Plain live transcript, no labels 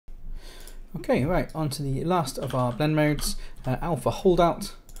Okay, right, on to the last of our blend modes, Alpha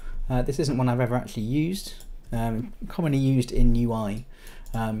Holdout. This isn't one I've ever actually used, commonly used in UI.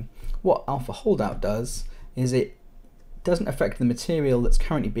 What Alpha Holdout does is it doesn't affect the material that's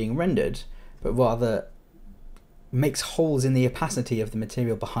currently being rendered, but rather makes holes in the opacity of the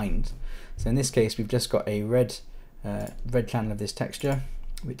material behind. So in this case, we've just got a red channel of this texture,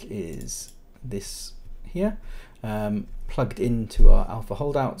 which is this here, plugged into our Alpha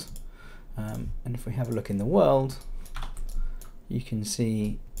Holdout. And if we have a look in the world, you can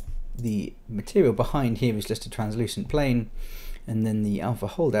see the material behind here is just a translucent plane, and then the Alpha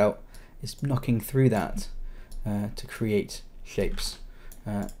Holdout is knocking through that to create shapes.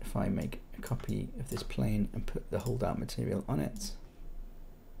 If I make a copy of this plane and put the Holdout material on it,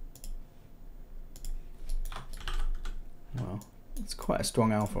 well, it's quite a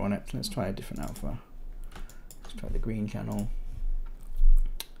strong alpha on it. Let's try a different alpha. Let's try the green channel.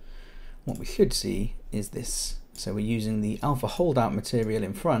 What we should see is this. So we're using the Alpha Holdout material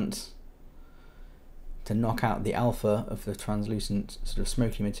in front to knock out the alpha of the translucent sort of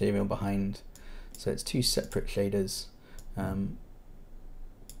smoky material behind. So it's two separate shaders.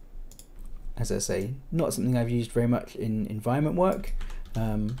 As I say, not something I've used very much in environment work.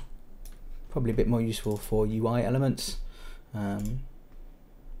 Probably a bit more useful for UI elements. I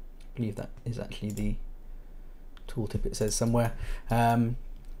believe that is actually the tooltip it says somewhere.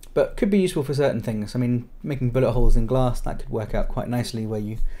 But could be useful for certain things. I mean, making bullet holes in glass, that could work out quite nicely where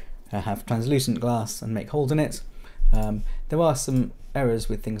you have translucent glass and make holes in it. There are some errors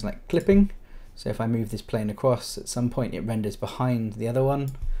with things like clipping. So if I move this plane across, at some point it renders behind the other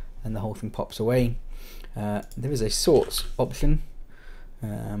one and the whole thing pops away. There is a sort option,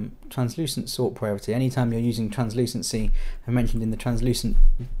 translucent sort priority. Anytime you're using translucency, I mentioned in the translucent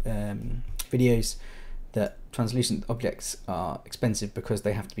videos that translucent objects are expensive because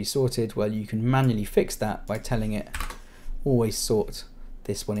they have to be sorted. Well, you can manually fix that by telling it always sort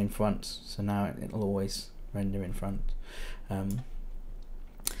this one in front. So now it'll always render in front. And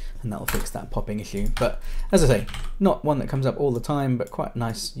that'll fix that popping issue. But as I say, not one that comes up all the time, but quite a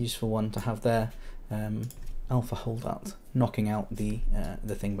nice, useful one to have there. Alpha Holdout, knocking out the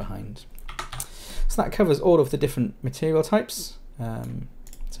thing behind. So that covers all of the different material types.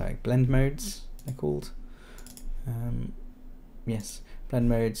 Sorry, blend modes they're called. Yes, blend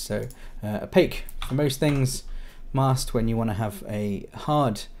modes. So opaque for most things, masked when you want to have a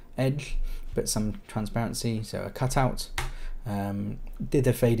hard edge but some transparency, so a cutout.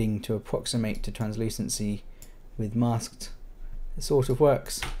 Dither fading to approximate to translucency with masked, it sort of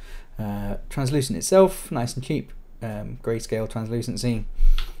works. Translucent itself, nice and cheap, grayscale translucency.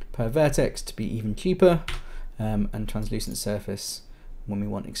 Per vertex to be even cheaper, and translucent surface when we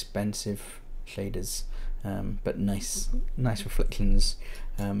want expensive shaders, but nice reflections.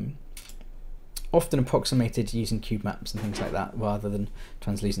 Often approximated using cube maps and things like that rather than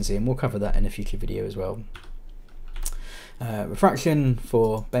translucency, and we'll cover that in a future video as well. Refraction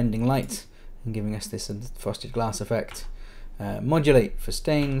for bending light and giving us this frosted glass effect. Modulate for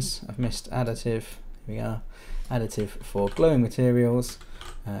stains. I've missed additive. Here we are. Additive for glowing materials.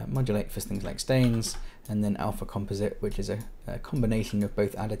 Modulate for things like stains. And then alpha composite, which is a combination of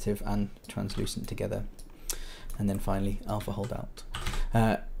both additive and translucent together. And then finally alpha holdout.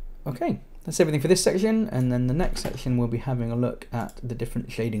 Okay, that's everything for this section, and then the next section we'll be having a look at the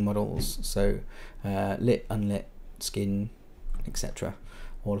different shading models, so lit, unlit, skin, etc.,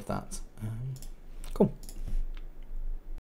 all of that. Cool.